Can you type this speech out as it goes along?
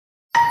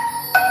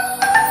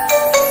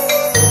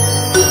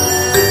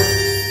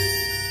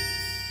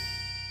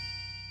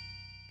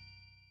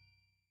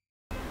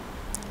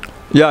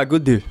Yeah,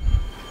 good day,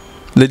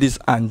 ladies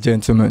and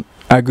gentlemen.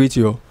 I greet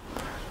you all.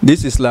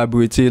 This is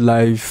Dorathy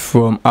live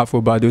from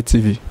Afrobadoo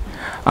TV.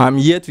 I'm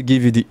here to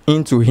give you the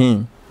into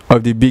him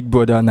of the Big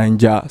Brother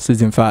Naija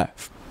Season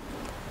 5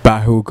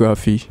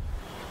 biography.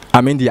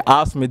 I mean the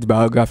housemate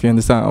biography,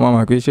 understand?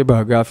 Mama creation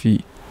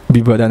biography,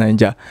 Big Brother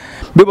Naija.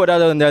 Big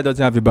Brother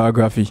doesn't have a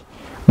biography,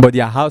 but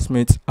their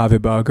housemates have a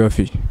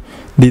biography.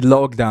 The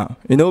lockdown.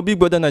 You know, Big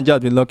Brother Naija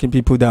has been locking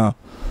people down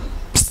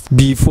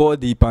before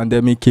the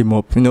pandemic came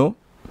up, you know.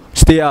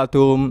 Stay at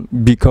home,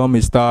 become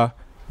a star,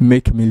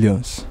 make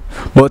millions.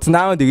 But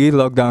now the real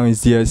lockdown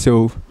is here,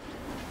 so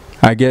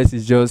I guess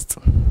it's just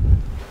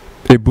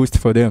a boost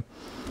for them.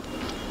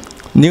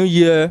 New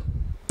year,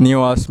 new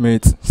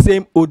housemates,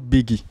 same old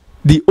Biggie.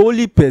 The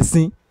only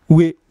person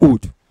way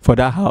old for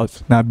that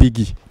house now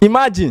Biggie.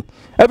 Imagine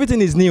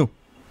everything is new.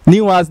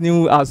 New house,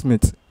 new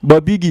housemates.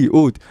 But Biggie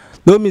old.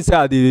 Don't mean say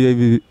I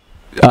dey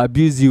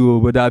abuse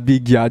you, but that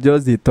Biggie, I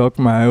just dey talk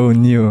my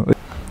own new.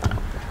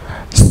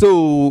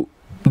 So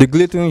the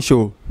glittering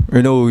show,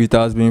 you know, it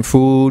has been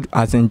full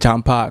as in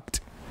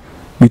jam-packed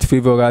with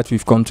favorites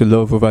we've come to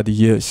love over the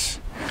years.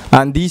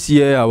 And this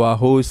year our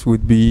host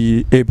would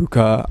be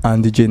Ebuka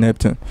and DJ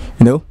Neptune.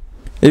 You know,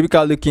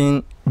 Ebuka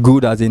looking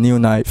good as a new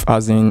knife,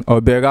 as in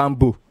Obe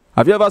Rambo.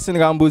 Have you ever seen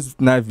Rambo's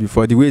knife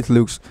before? The way it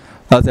looks,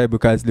 that's how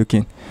Ebuka is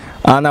looking.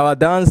 And our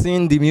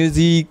dancing, the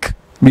music,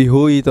 we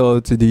owe it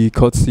all to the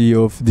courtesy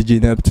of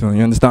DJ Neptune,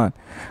 you understand?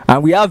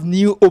 And we have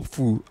new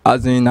hopeful,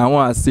 as in I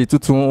want to say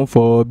tutun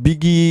for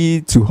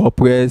Biggie to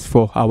oppress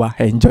for our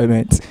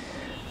enjoyment.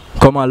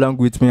 Come along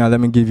with me and let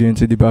me give you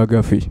into the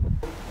biography.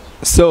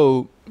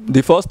 So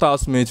the first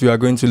housemate we are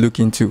going to look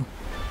into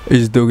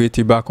is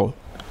Dorathy Bako.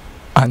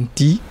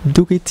 Auntie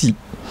Dorathy.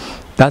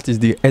 That is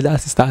the elder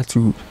sister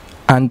to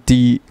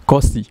Auntie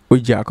Kosi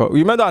Ojiako.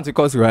 Remember Auntie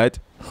Kosi, right?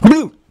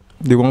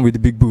 The one with the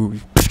big boob.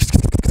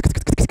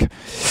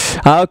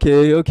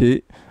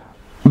 Okay.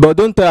 But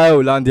don't tell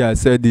Hollandia I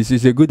said this.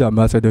 She's a good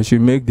ambassador. She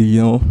make the,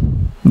 you know,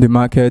 the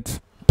market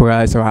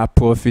price or her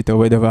profit or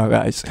whatever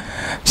rise.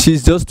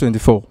 She's just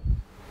 24.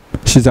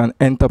 She's an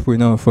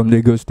entrepreneur from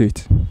Lagos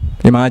State.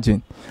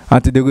 Imagine.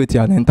 Auntie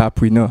Dorathy, an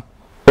entrepreneur.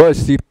 What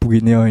is she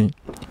preneuring?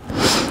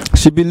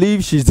 She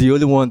believes she's the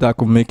only one that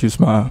could make you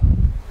smile.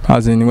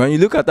 As in, when you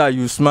look at her,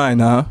 you smile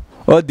now.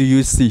 What do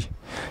you see?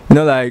 You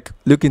know, like,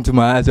 look into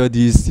my eyes, what do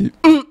you see?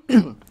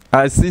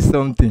 I see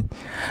something.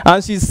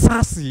 And she's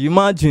sassy.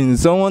 Imagine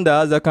someone that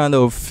has that kind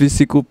of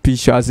physical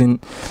picture. As in,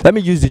 let me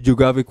use the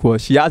geographic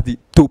word. She has the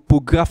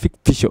topographic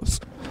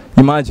features.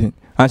 Imagine.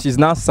 And she's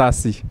not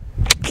sassy.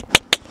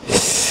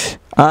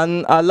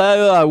 And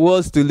allow her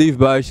words to live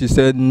by. She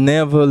said,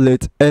 never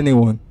let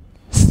anyone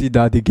see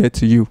that they get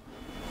to you.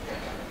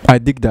 I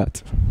dig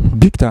that.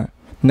 Big time.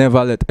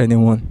 Never let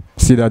anyone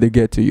see that they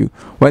get to you.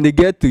 When they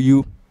get to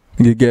you,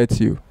 they get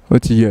to you.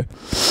 What you hear?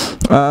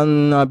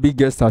 And her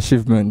biggest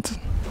achievement.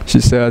 She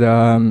said,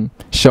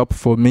 shop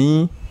for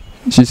me.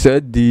 She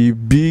said the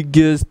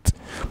biggest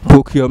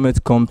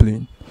procurement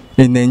company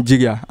in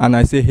Nigeria. And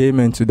I say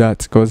amen to that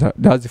because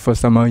that's the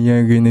first time I'm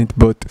hearing it,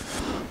 but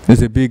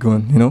it's a big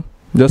one, you know.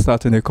 Just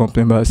starting a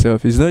company by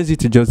herself. It's not easy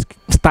to just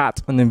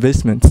start an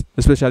investment,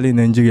 especially in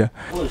Nigeria.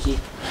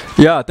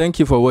 Yeah, thank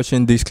you for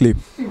watching this clip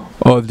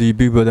of the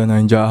Big Brother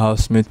Naija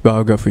housemate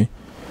biography.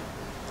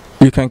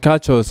 You can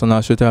catch us on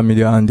our social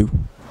media handle,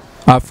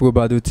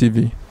 Afrobadoo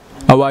TV.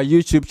 Our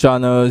YouTube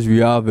channels, we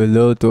have a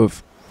lot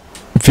of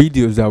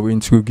videos that we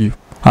intrigue you,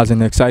 as in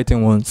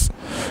exciting ones.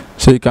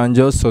 So you can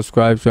just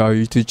subscribe to our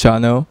YouTube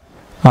channel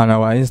and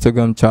our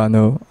Instagram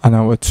channel and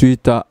our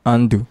Twitter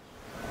handle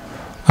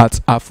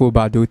at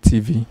Afrobadoo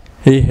TV.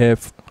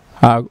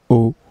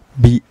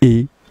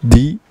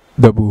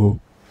 AFROBADOO.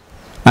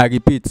 I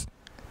repeat,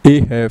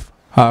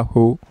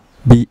 AFROBADOO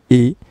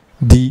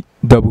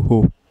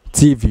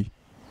TV.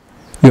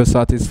 Your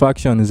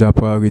satisfaction is a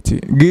priority.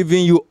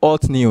 Giving you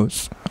hot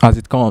news as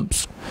it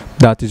comes.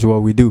 That is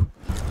what we do.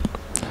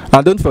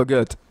 And don't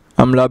forget,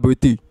 I'm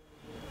Dorathy.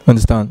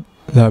 Understand?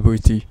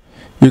 Dorathy.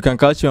 You can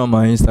catch me on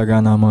my Instagram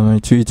and on my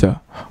Twitter.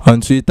 On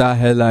Twitter,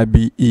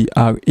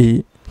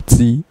 LIBERATE_he.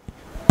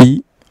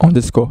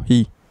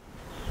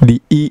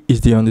 The E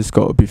is the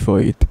underscore before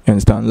it. You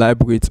understand?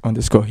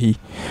 Liberate_he.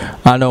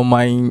 And on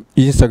my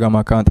Instagram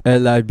account,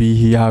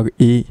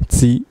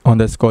 LIBERATE_E.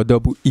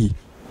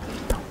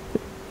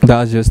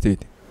 That's just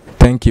it.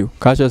 Thank you.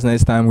 Catch us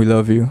next time. We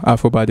love you.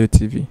 Afrobadoo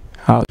TV.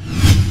 Out.